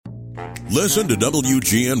Listen to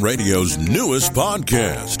WGN Radio's newest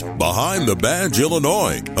podcast, Behind the Badge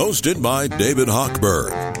Illinois, hosted by David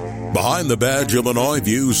Hochberg. Behind the Badge Illinois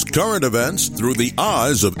views current events through the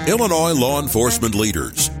eyes of Illinois law enforcement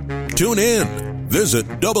leaders. Tune in. Visit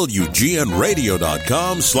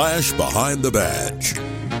WGNRadio.com/Behind the Badge.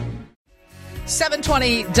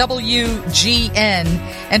 720 WGN.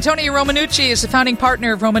 Antonio Romanucci is the founding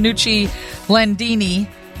partner of Romanucci Landini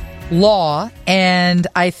Law, and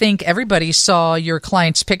I think everybody saw your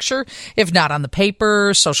client's picture, if not on the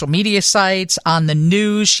paper, social media sites, on the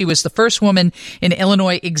news. She was the first woman in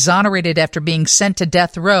Illinois exonerated after being sent to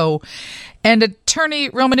death row. And Attorney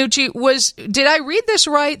Romanucci, did I read this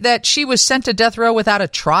right, that she was sent to death row without a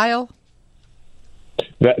trial?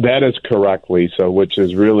 That is correct, Lisa, which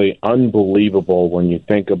is really unbelievable when you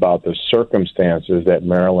think about the circumstances that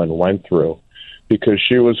Marilyn went through, because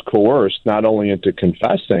she was coerced not only into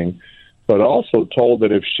confessing, but also told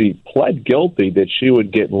that if she pled guilty that she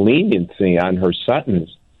would get leniency on her sentence.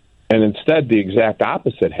 And instead, the exact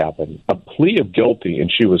opposite happened. A plea of guilty,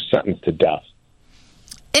 and she was sentenced to death.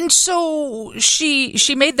 And so she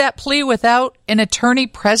made that plea without an attorney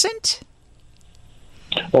present?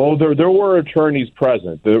 Oh, there were attorneys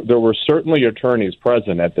present. There were certainly attorneys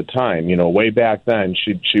present at the time. You know, way back then,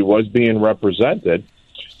 she was being represented.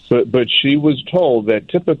 But she was told that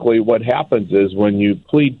typically what happens is when you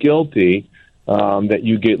plead guilty, that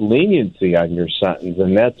you get leniency on your sentence,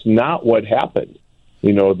 and that's not what happened.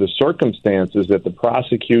 You know, the circumstances that the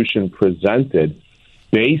prosecution presented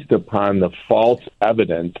based upon the false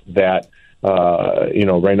evidence that,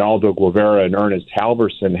 Reynaldo Guevara and Ernest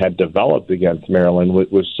Halverson had developed against Marilyn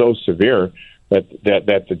was so severe that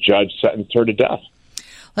the judge sentenced her to death.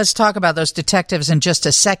 Let's talk about those detectives in just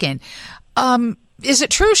a second. Is it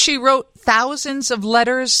true she wrote thousands of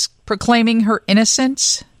letters proclaiming her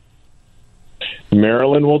innocence?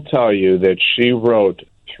 Marilyn will tell you that she wrote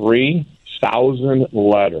 3,000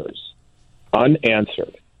 letters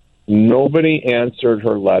unanswered. Nobody answered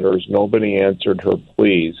her letters. Nobody answered her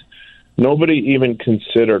pleas. Nobody even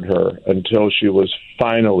considered her until she was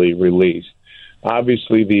finally released.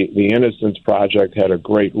 Obviously, the Innocence Project had a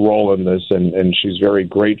great role in this, and she's very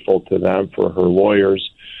grateful to them for her lawyers,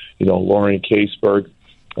 Lauren Caseberg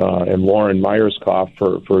and Lauren Myerscough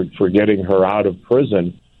for getting her out of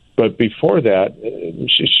prison. But before that,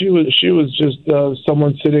 she was just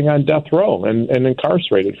someone sitting on death row and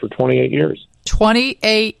incarcerated for 28 years.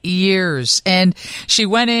 28 years. And she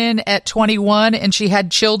went in at 21 and she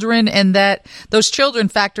had children, and that those children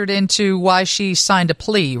factored into why she signed a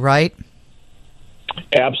plea, right?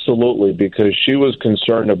 Absolutely, because she was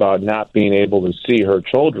concerned about not being able to see her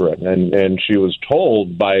children. And she was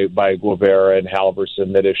told by Guevara and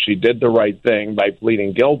Halverson that if she did the right thing by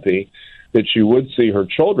pleading guilty, that she would see her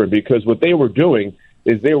children, because what they were doing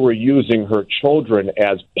is they were using her children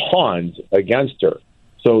as pawns against her.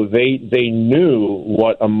 So they knew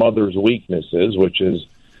what a mother's weakness is, which is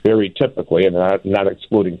very typically, and I'm not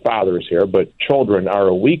excluding fathers here, but children are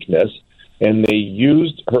a weakness, and they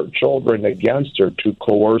used her children against her to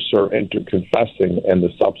coerce her into confessing and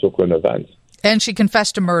the subsequent events. And she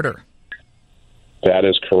confessed to murder. That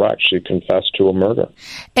is correct. She confessed to a murder.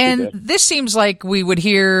 And this seems like we would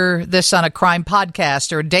hear this on a crime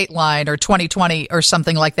podcast or Dateline or 2020 or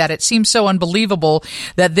something like that. It seems so unbelievable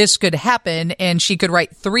that this could happen, and she could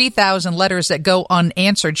write 3,000 letters that go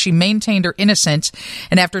unanswered. She maintained her innocence,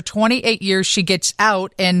 and after 28 years, she gets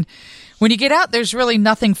out. And when you get out, there's really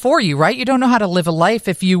nothing for you, right? You don't know how to live a life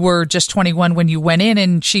if you were just 21 when you went in,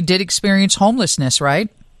 and she did experience homelessness, right?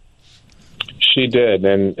 She did,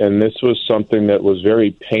 and this was something that was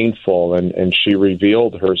very painful, and she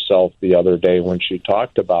revealed herself the other day when she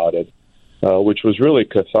talked about it, which was really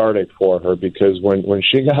cathartic for her, because when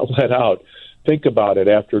she got let out, think about it,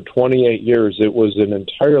 after 28 years, it was an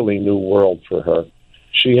entirely new world for her.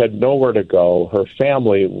 She had nowhere to go. Her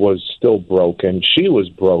family was still broken. She was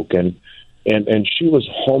broken, and she was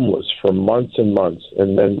homeless for months and months.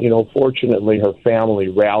 And then, fortunately, her family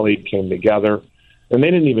rallied, came together, and they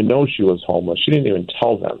didn't even know she was homeless. She didn't even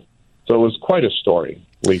tell them. So it was quite a story,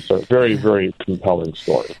 Lisa. Very, very compelling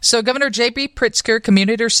story. So Governor J.B. Pritzker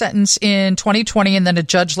commuted her sentence in 2020, and then a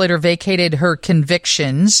judge later vacated her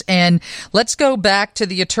convictions. And let's go back to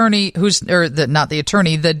the attorney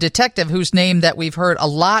the detective whose name that we've heard a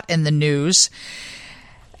lot in the news.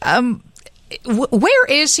 Where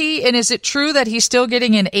is he? And is it true that he's still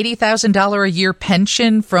getting an $80,000 a year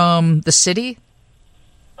pension from the city?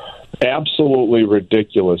 Absolutely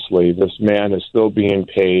ridiculously, this man is still being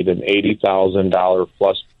paid an $80,000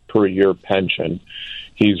 plus per year pension.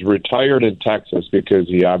 He's retired in Texas because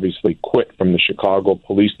he obviously quit from the Chicago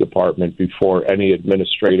Police Department before any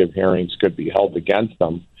administrative hearings could be held against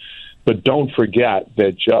him. But don't forget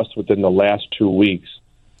that just within the last 2 weeks,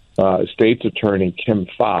 State's Attorney Kim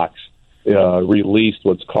Foxx released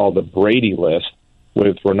what's called a Brady list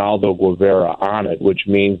with Ronaldo Guevara on it, which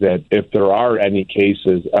means that if there are any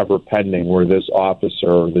cases ever pending where this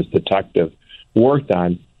officer or this detective worked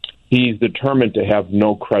on, he's determined to have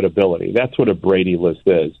no credibility. That's what a Brady list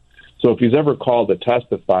is. So if he's ever called to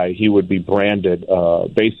testify, he would be branded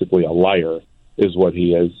basically a liar, is what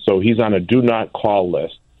he is. So he's on a do not call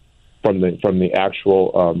list from the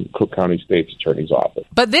actual Cook County State's Attorney's Office.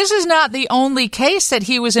 But this is not the only case that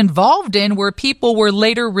he was involved in where people were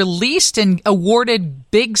later released and awarded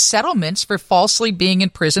big settlements for falsely being in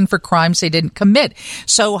prison for crimes they didn't commit.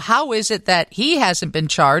 So how is it that he hasn't been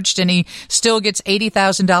charged and he still gets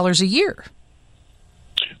 $80,000 a year?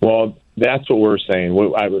 Well, that's what we're saying.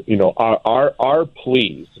 Our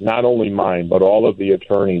pleas, not only mine, but all of the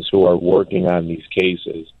attorneys who are working on these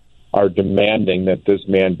cases, are demanding that this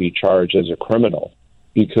man be charged as a criminal,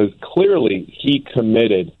 because clearly he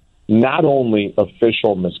committed not only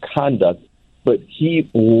official misconduct, but he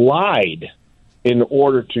lied in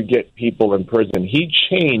order to get people in prison. He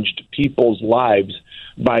changed people's lives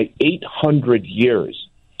by 800 years.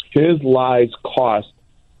 His lies cost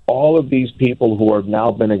all of these people who have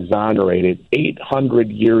now been exonerated 800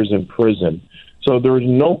 years in prison. So there is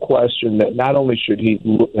no question that not only should he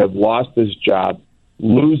have lost his job,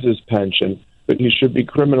 lose his pension, but he should be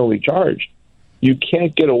criminally charged. You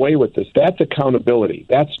can't get away with this. That's accountability.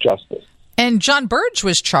 That's justice. And John Burge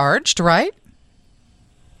was charged, right?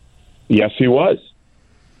 Yes, he was.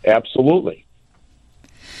 Absolutely.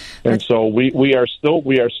 And so we are still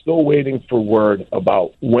waiting for word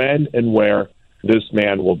about when and where this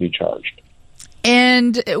man will be charged.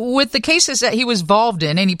 And with the cases that he was involved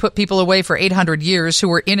in, and he put people away for 800 years who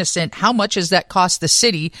were innocent, how much has that cost the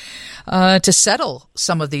city to settle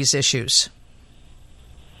some of these issues?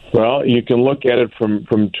 Well, you can look at it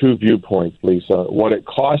from two viewpoints, Lisa. What it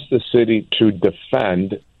costs the city to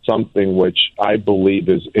defend something which I believe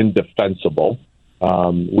is indefensible.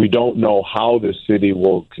 We don't know how the city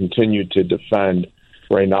will continue to defend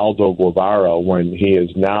Ronaldo Guevara when he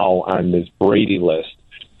is now on this Brady list.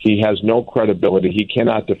 He has no credibility. He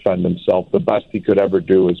cannot defend himself. The best he could ever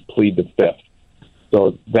do is plead the fifth.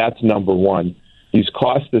 So that's number one. He's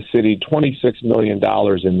cost the city $26 million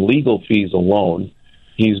in legal fees alone.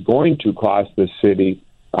 He's going to cost the city,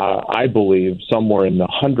 I believe, somewhere in the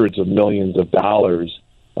hundreds of millions of dollars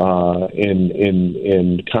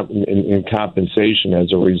in compensation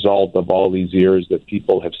as a result of all these years that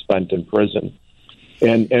people have spent in prison.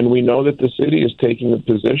 And we know that the city is taking a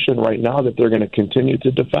position right now that they're going to continue to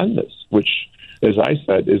defend this, which, as I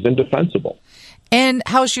said, is indefensible. And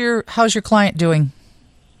how's your client doing?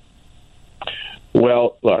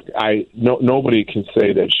 Well, look, nobody can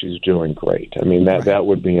say that she's doing great. I mean, that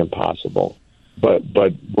would be impossible. But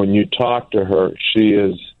when you talk to her, she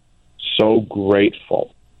is so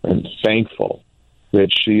grateful and thankful that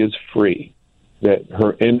she is free, that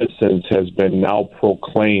her innocence has been now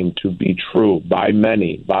proclaimed to be true by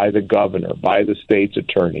many, by the governor, by the state's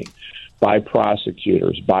attorney, by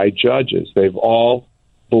prosecutors, by judges. They've all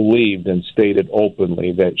believed and stated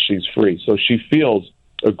openly that she's free. So she feels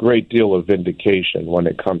a great deal of vindication when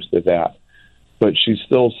it comes to that. But she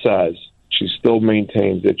still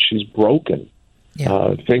maintains that she's broken.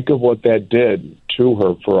 Yeah. Think of what that did to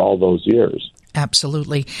her for all those years.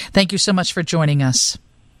 Absolutely. Thank you so much for joining us.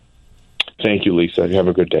 Thank you, Lisa. Have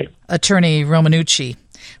a good day. Attorney Romanucci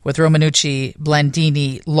with Romanucci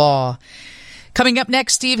Blandini Law. Coming up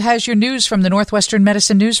next, Steve has your news from the Northwestern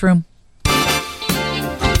Medicine Newsroom.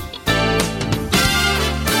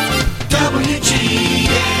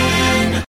 WGN.